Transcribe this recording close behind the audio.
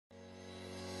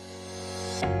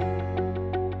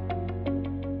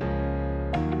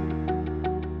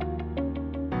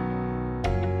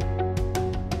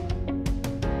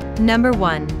Number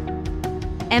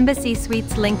 1. Embassy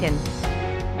Suites Lincoln.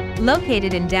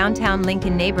 Located in downtown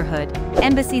Lincoln neighborhood,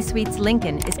 Embassy Suites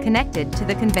Lincoln is connected to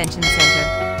the Convention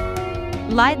Center.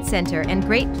 Lied Center and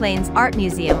Great Plains Art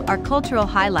Museum are cultural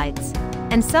highlights,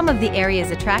 and some of the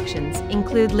area's attractions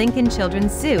include Lincoln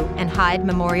Children's Zoo and Hyde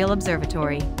Memorial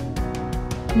Observatory.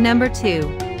 Number 2.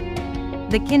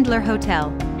 The Kindler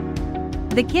Hotel.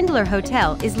 The Kindler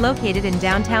Hotel is located in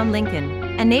downtown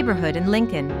Lincoln, a neighborhood in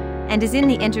Lincoln, and is in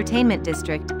the entertainment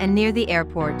district and near the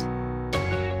airport.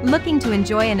 Looking to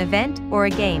enjoy an event or a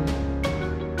game?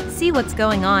 See what's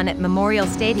going on at Memorial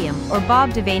Stadium or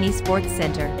Bob Devaney Sports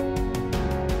Center.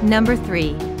 Number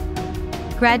 3.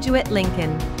 Graduate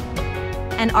Lincoln.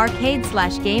 An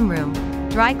arcade/game room,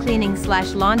 dry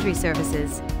cleaning/laundry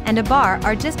services, and a bar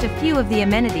are just a few of the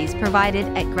amenities provided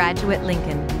at Graduate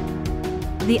Lincoln.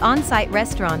 The on-site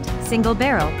restaurant, Single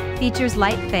Barrel, features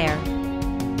light fare.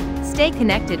 Stay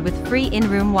connected with free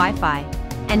in-room Wi-Fi,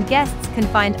 and guests can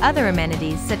find other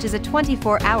amenities such as a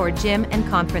 24-hour gym and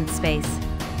conference space.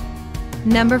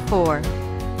 Number 4.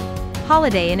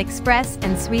 Holiday Inn Express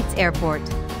and Suites Airport.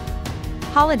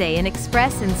 Holiday Inn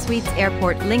Express and Suites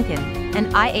Airport Lincoln,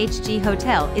 an IHG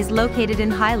hotel, is located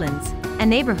in Highlands, a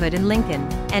neighborhood in Lincoln,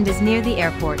 and is near the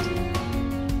airport.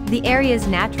 The area's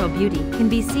natural beauty can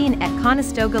be seen at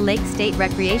Conestoga Lake State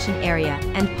Recreation Area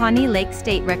and Pawnee Lake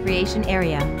State Recreation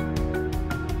Area.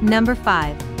 Number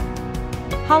 5.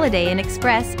 Holiday Inn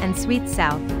Express and Suites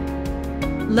South.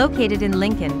 Located in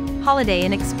Lincoln, Holiday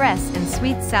Inn Express and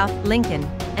Suites South Lincoln,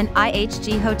 an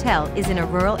IHG hotel, is in a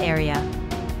rural area.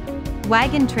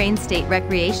 Wagon Train State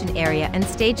Recreation Area and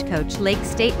Stagecoach Lake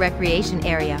State Recreation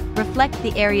Area reflect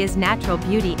the area's natural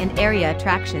beauty, and area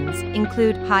attractions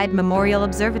include Hyde Memorial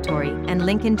Observatory and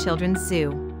Lincoln Children's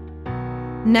Zoo.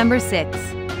 Number 6.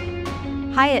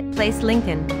 Hyatt Place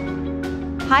Lincoln.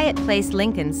 Hyatt Place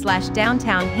Lincoln /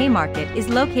 Downtown Haymarket is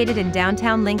located in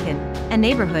downtown Lincoln, a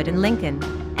neighborhood in Lincoln,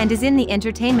 and is in the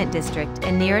entertainment district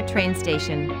and near a train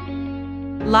station.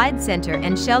 Lied Center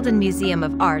and Sheldon Museum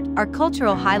of Art are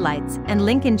cultural highlights, and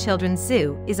Lincoln Children's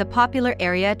Zoo is a popular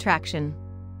area attraction.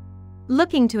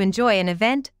 Looking to enjoy an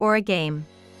event or a game?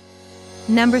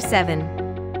 Number 7.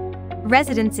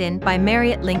 Residence Inn by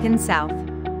Marriott Lincoln South.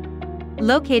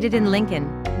 Located in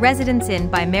Lincoln, Residence Inn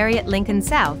by Marriott Lincoln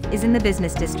South is in the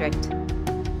business district.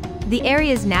 The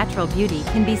area's natural beauty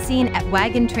can be seen at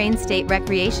Wagon Train State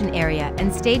Recreation Area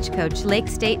and Stagecoach Lake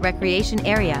State Recreation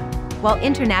Area, while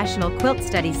International Quilt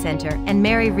Study Center and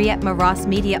Mary Rietma Ross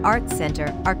Media Arts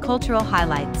Center are cultural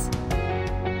highlights.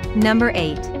 Number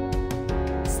 8.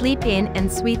 Sleep Inn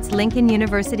and Suites Lincoln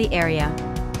University Area.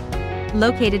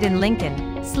 Located in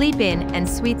Lincoln, Sleep Inn and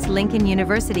Suites Lincoln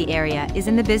University Area is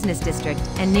in the business district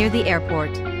and near the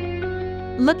airport.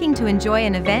 Looking to enjoy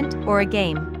an event or a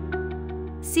game?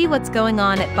 See what's going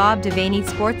on at Bob Devaney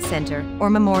Sports Center or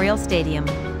Memorial Stadium.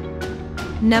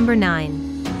 Number 9.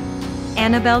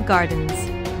 Annabelle Gardens.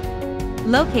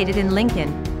 Located in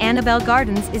Lincoln, Annabelle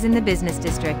Gardens is in the business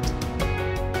district.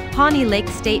 Pawnee Lake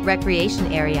State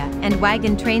Recreation Area and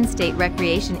Wagon Train State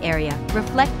Recreation Area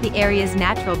reflect the area's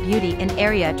natural beauty, and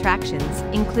area attractions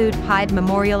include Hyde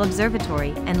Memorial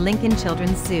Observatory and Lincoln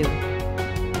Children's Zoo.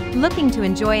 Looking to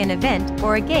enjoy an event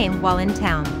or a game while in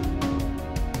town?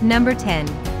 Number 10.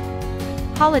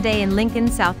 Holiday Inn Lincoln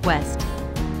Southwest.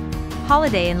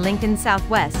 Holiday Inn Lincoln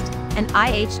Southwest, an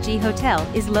IHG hotel,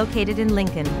 is located in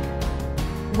Lincoln.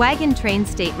 Wagon Train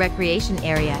State Recreation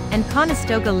Area and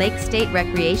Conestoga Lake State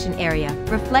Recreation Area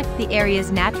reflect the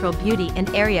area's natural beauty,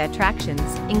 and area attractions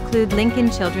include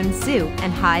Lincoln Children's Zoo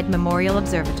and Hyde Memorial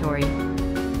Observatory.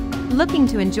 Looking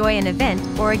to enjoy an event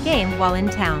or a game while in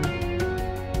town?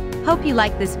 Hope you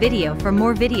like this video. For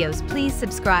more videos, please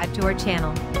subscribe to our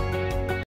channel.